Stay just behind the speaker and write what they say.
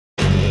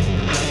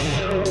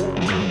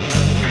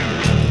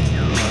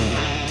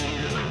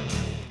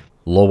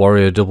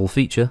LoreWarrior double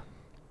feature.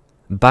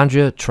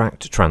 Badger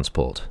tracked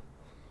transport.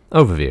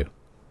 Overview.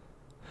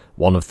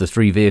 One of the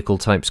 3 vehicle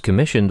types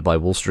commissioned by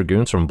Wolf's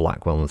Dragoons from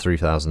Blackwell in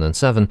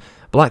 3007,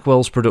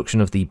 Blackwell's production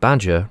of the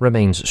Badger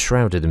remains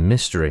shrouded in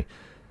mystery.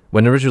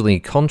 When originally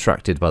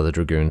contracted by the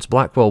Dragoons,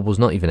 Blackwell was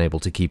not even able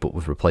to keep up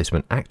with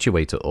replacement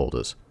actuator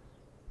orders.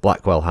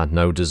 Blackwell had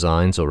no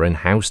designs or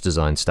in-house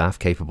design staff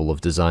capable of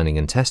designing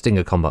and testing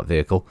a combat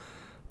vehicle,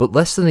 but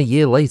less than a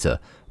year later,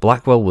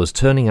 Blackwell was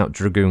turning out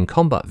Dragoon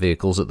combat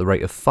vehicles at the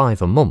rate of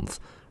 5 a month,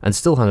 and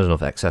still had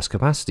enough excess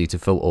capacity to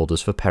fill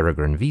orders for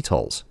Peregrine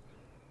VTOLs.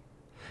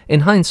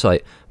 In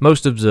hindsight,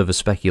 most observers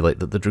speculate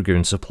that the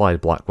Dragoons supplied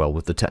Blackwell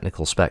with the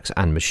technical specs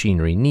and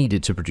machinery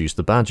needed to produce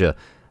the Badger,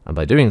 and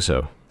by doing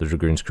so, the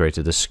Dragoons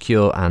created a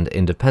secure and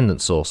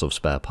independent source of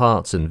spare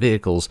parts and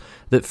vehicles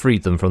that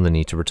freed them from the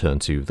need to return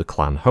to the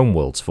clan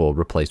homeworlds for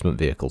replacement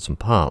vehicles and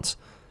parts.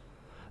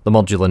 The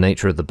modular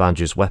nature of the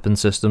Badger's weapon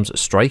systems,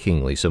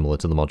 strikingly similar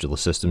to the modular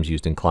systems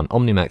used in clan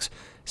Omnimex,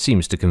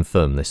 seems to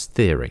confirm this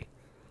theory.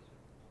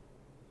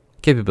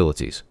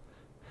 Capabilities.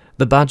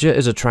 The Badger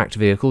is a tracked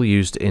vehicle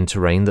used in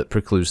terrain that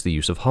precludes the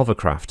use of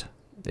hovercraft.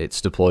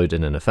 It's deployed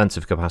in an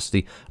offensive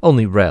capacity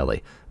only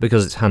rarely,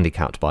 because it's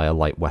handicapped by a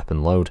light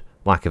weapon load,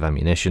 lack of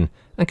ammunition,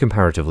 and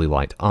comparatively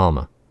light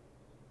armour.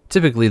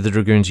 Typically, the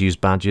Dragoons use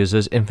Badgers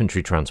as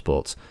infantry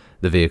transports.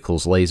 The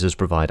vehicle's lasers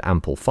provide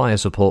ample fire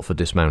support for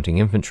dismounting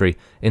infantry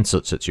in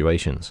such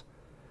situations.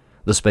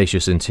 The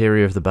spacious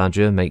interior of the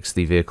Badger makes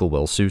the vehicle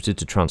well suited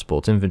to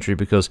transport infantry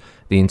because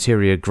the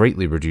interior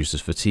greatly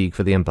reduces fatigue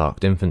for the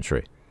embarked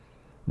infantry.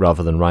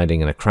 Rather than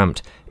riding in a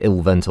cramped,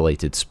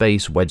 ill-ventilated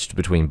space wedged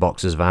between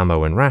boxes of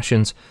ammo and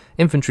rations,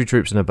 infantry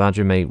troops in a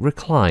Badger may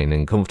recline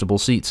in comfortable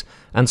seats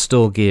and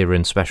store gear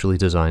in specially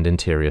designed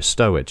interior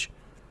stowage.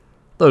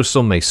 Though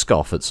some may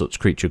scoff at such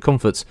creature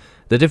comforts,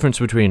 the difference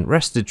between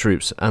rested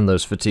troops and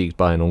those fatigued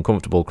by an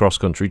uncomfortable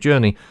cross-country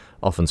journey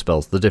often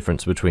spells the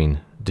difference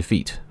between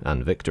defeat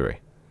and victory.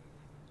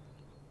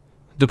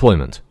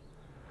 Deployment.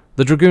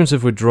 The Dragoons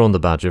have withdrawn the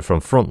Badger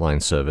from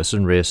frontline service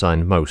and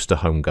reassigned most to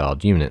Home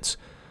Guard units.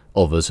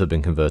 Others have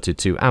been converted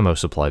to ammo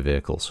supply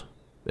vehicles.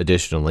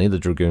 Additionally, the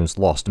Dragoons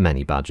lost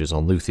many Badgers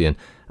on Luthien,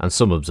 and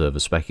some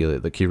observers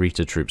speculate that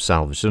Kurita troops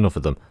salvaged enough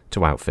of them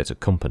to outfit a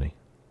company.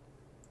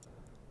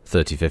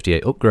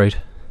 3058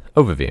 Upgrade.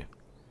 Overview.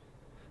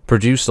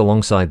 Produced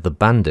alongside the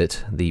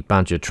Bandit, the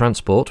Badger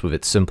transport, with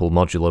its simple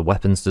modular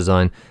weapons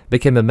design,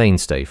 became a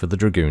mainstay for the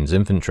Dragoons'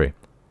 infantry.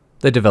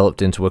 They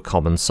developed into a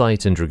common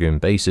sight in Dragoon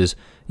bases,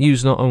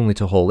 used not only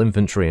to haul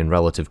infantry in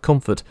relative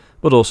comfort,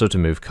 but also to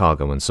move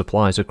cargo and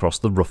supplies across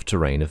the rough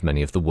terrain of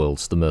many of the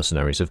worlds the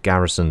mercenaries have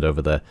garrisoned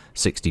over their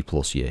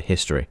 60-plus year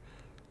history.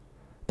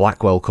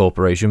 Blackwell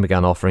Corporation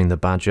began offering the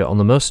Badger on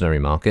the mercenary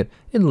market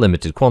in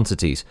limited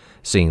quantities,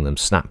 seeing them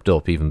snapped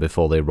up even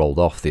before they rolled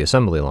off the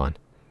assembly line.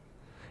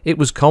 It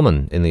was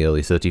common in the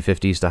early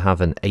 3050s to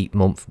have an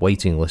 8-month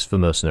waiting list for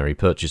mercenary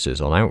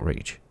purchases on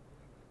Outreach.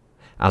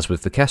 As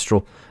with the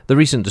Kestrel, the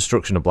recent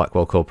destruction of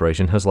Blackwell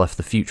Corporation has left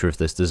the future of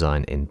this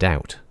design in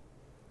doubt.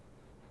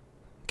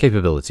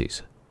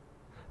 Capabilities.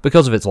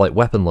 Because of its light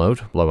weapon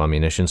load, low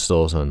ammunition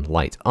stores and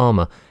light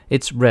armour,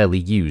 it's rarely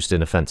used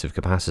in offensive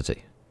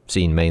capacity.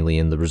 Seen mainly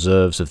in the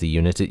reserves of the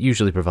unit, it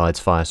usually provides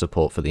fire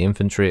support for the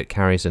infantry it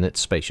carries in its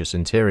spacious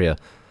interior.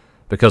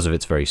 Because of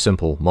its very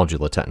simple,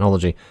 modular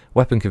technology,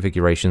 weapon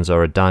configurations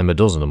are a dime a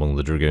dozen among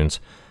the Dragoons.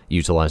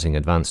 Utilizing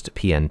advanced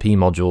PNP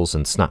modules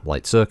and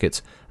snap-light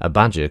circuits, a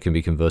Badger can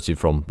be converted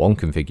from one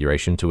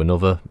configuration to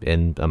another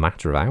in a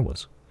matter of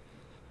hours.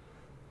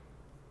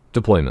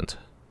 Deployment.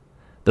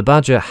 The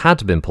Badger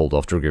had been pulled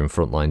off Dragoon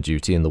frontline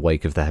duty in the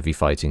wake of the heavy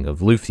fighting of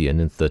Luthien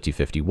in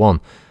 3051,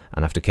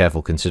 and after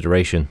careful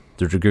consideration,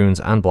 the Dragoons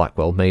and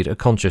Blackwell made a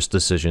conscious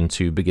decision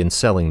to begin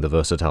selling the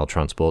versatile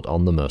transport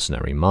on the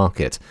mercenary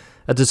market,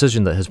 a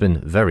decision that has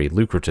been very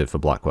lucrative for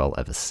Blackwell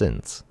ever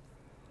since.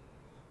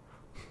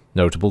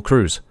 Notable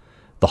crews.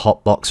 The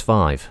Hotbox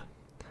 5.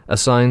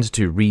 Assigned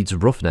to Reed's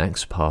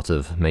Roughnecks, part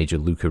of Major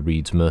Luca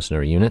Reed's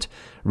mercenary unit,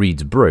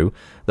 Reed's Brew,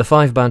 the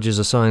 5 Badgers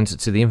assigned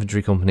to the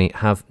infantry company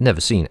have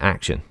never seen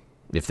action.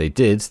 If they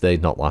did,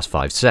 they'd not last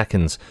 5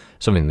 seconds,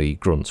 something the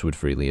grunts would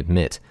freely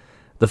admit.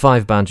 The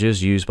 5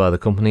 Badgers used by the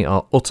company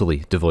are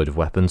utterly devoid of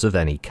weapons of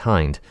any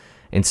kind.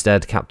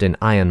 Instead, Captain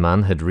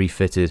Ironman had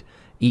refitted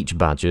each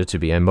Badger to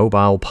be a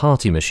mobile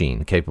party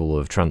machine capable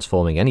of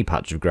transforming any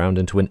patch of ground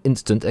into an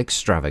instant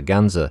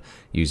extravaganza,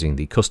 using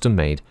the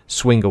custom-made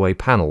swing-away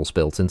panels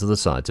built into the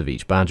sides of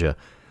each Badger.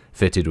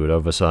 Fitted with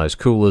oversized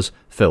coolers,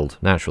 filled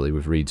naturally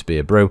with Reed's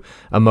beer brew,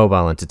 a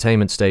mobile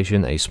entertainment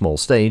station, a small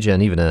stage,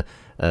 and even a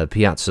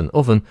Piazzan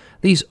oven,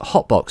 these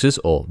hotboxes,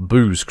 or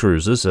booze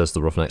cruisers as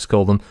the Roughnecks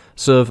call them,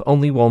 serve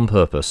only one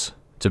purpose: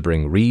 to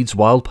bring Reed's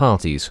wild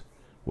parties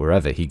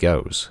wherever he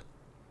goes.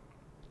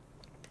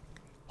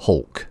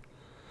 Hulk.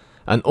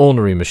 An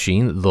ornery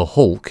machine, the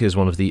Hulk, is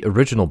one of the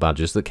original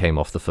Badgers that came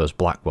off the first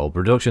Blackwell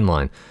production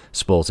line,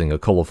 sporting a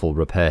colourful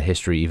repair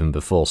history even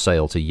before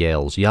sale to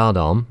Yale's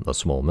Yardarm, a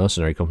small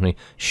mercenary company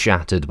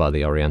shattered by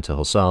the Oriental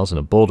Hussars in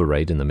a border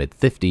raid in the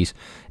mid-50s.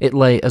 It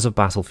lay as a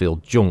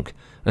battlefield junk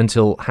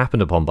until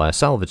happened upon by a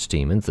salvage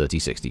team in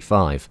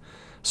 3065.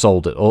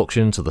 Sold at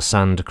auction to the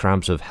sand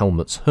crabs of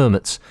Helmut's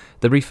Hermits,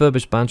 the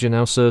refurbished Badger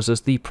now serves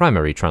as the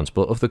primary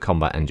transport of the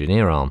combat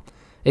engineer arm.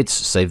 It's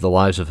saved the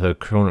lives of her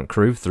current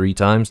crew 3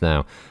 times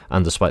now,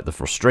 and despite the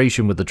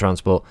frustration with the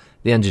transport,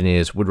 the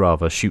engineers would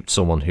rather shoot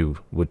someone who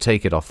would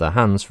take it off their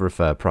hands for a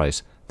fair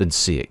price than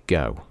see it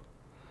go.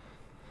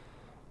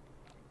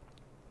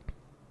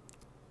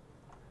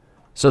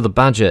 So the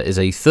Badger is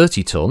a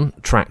 30-ton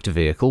tracked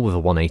vehicle with a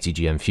 180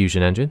 GM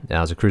Fusion engine. It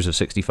has a cruise of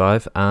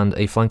 65 and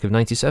a flank of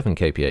 97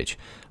 kph.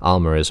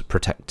 Armour is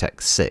Protect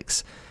Tech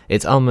 6.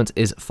 Its armament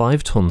is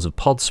 5 tons of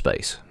pod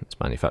space. Its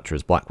manufacturer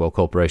is Blackwell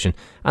Corporation,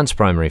 and its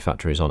primary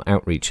factory is on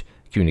Outreach.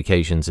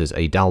 Communications is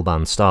a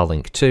Dalban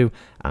Starlink 2,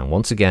 and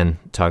once again,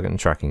 target and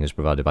tracking is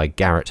provided by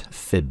Garrett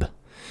Fib.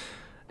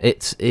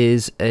 It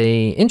is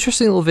a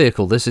interesting little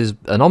vehicle. This is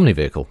an Omni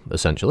vehicle,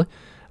 essentially.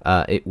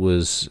 It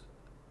was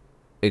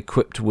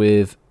equipped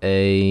with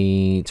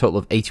a total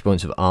of 80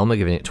 points of armour,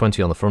 giving it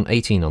 20 on the front,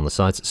 18 on the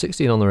sides,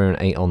 16 on the rear and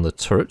 8 on the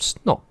turrets.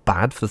 Not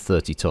bad for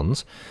 30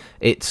 tons.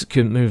 It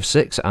can move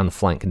 6 and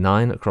flank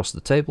 9 across the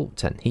table,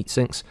 10 heat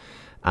sinks,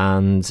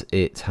 and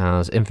it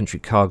has infantry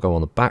cargo on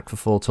the back for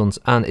 4 tons,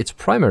 and its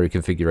primary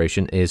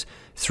configuration is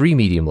 3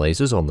 medium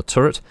lasers on the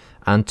turret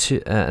and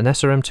an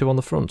SRM2 on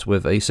the front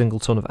with a single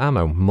ton of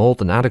ammo. More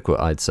than adequate,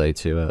 I'd say,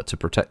 to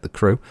protect the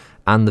crew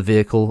and the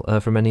vehicle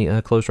from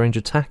any close-range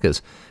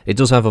attackers. It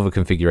does have other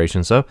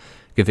configurations, though.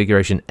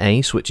 Configuration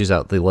A switches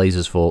out the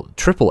lasers for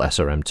triple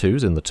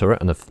SRM2s in the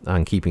turret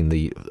and keeping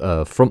the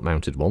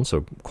front-mounted one,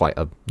 so quite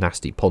a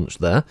nasty punch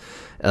there.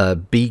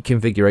 B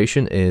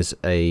configuration is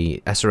a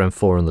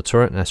SRM4 in the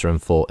turret and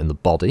SRM4 in the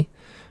body,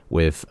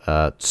 with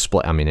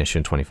split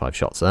ammunition, 25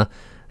 shots there.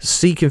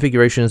 C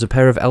configuration is a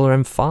pair of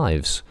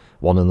LRM5s,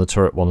 one in the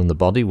turret, one in the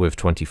body, with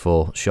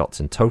 24 shots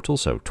in total,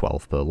 so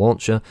 12 per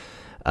launcher.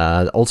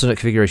 Alternate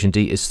configuration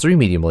D is 3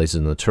 medium lasers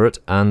in the turret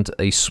and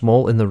a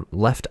small in the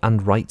left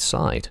and right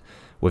side,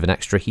 with an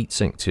extra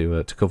heatsink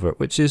to cover it,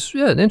 which is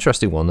an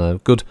interesting one. A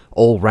good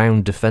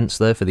all-round defense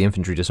there for the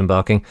infantry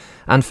disembarking.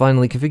 And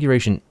finally,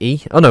 configuration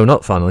E. Oh no,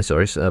 not finally,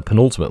 sorry,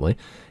 penultimately.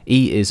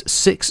 E is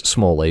 6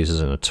 small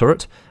lasers in a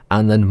turret,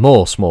 and then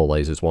more small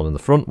lasers, one in the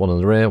front, one in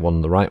the rear, one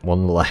on the right, one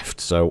on the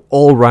left. So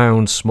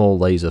all-round small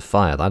laser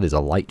fire. That is a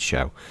light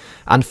show.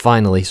 And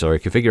finally, sorry,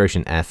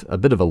 configuration F, a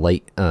bit of a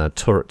late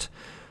turret.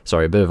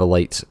 Sorry, a bit of a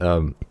late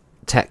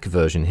tech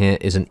version here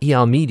is an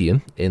ER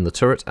medium in the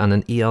turret and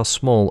an ER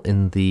small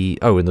in the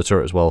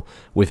turret as well,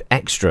 with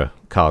extra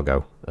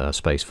cargo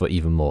space for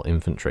even more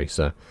infantry.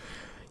 So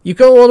you've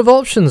got a lot of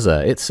options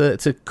there. It's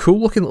a cool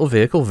looking little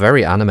vehicle,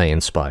 very anime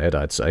inspired,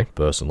 I'd say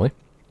personally.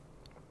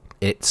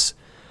 It's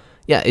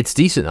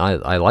decent.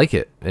 I like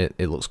it.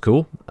 It looks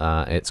cool.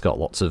 It's got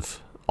lots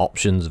of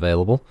options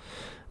available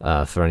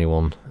for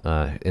anyone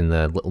in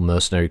their little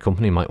mercenary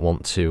company. Might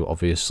want to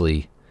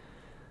obviously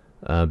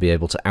be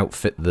able to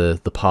outfit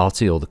the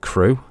party or the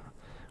crew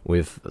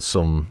with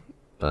some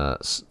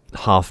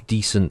half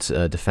decent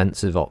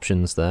defensive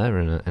options there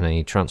in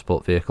a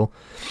transport vehicle.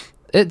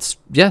 It's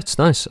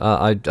nice.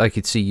 I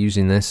could see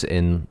using this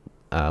in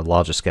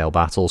larger scale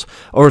battles,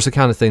 or as the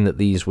kind of thing that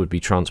these would be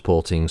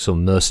transporting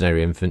some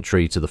mercenary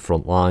infantry to the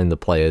front line. The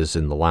players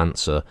in the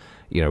lance are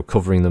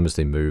covering them as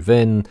they move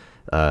in.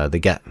 They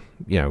get,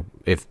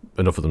 if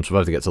enough of them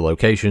survive, they get to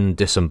location,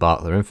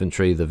 disembark their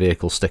infantry, the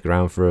vehicles stick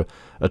around for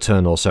a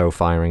turn or so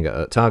firing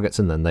at targets,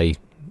 and then they,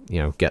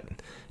 get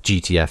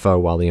GTFO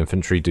while the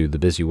infantry do the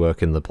busy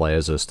work and the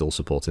players are still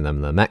supporting them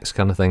in their mechs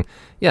kind of thing.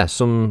 Yeah,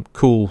 some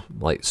cool,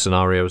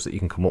 scenarios that you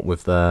can come up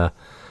with there.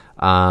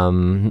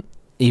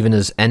 Even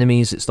as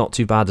enemies, it's not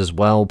too bad as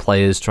well.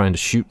 Players trying to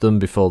shoot them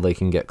before they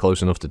can get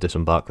close enough to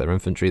disembark their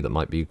infantry that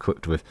might be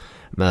equipped with,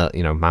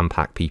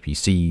 man-pack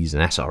PPCs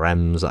and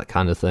SRMs, that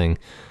kind of thing.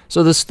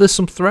 So there's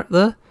some threat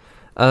there.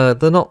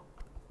 They're not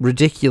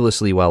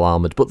ridiculously well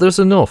armoured, but there's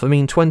enough. I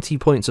mean, 20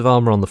 points of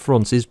armour on the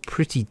front is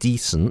pretty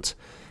decent.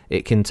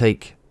 It can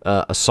take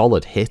a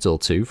solid hit or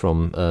two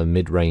from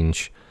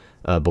mid-range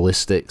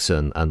ballistics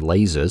and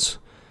lasers,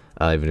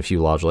 even a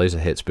few large laser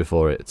hits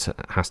before it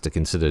has to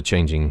consider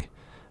changing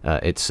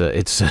its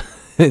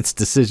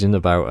decision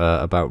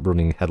about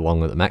running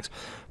headlong at the max.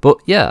 But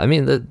yeah, I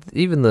mean,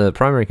 even the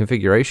primary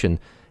configuration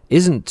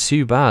isn't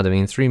too bad. I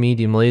mean, 3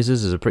 medium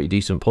lasers is a pretty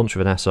decent punch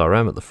with an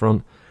SRM at the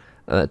front.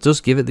 It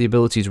does give it the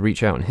ability to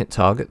reach out and hit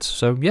targets.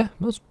 So yeah,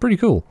 that's pretty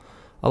cool.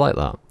 I like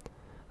that.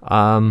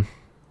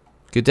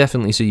 Could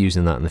definitely see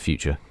using that in the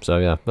future. So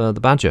yeah, the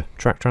Badger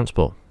track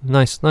transport,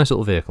 nice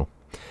little vehicle.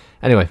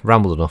 Anyway,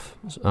 rambled enough.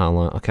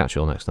 I'll catch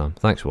you all next time.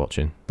 Thanks for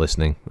watching,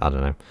 listening. I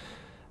don't know.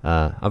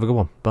 Have a good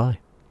one. Bye.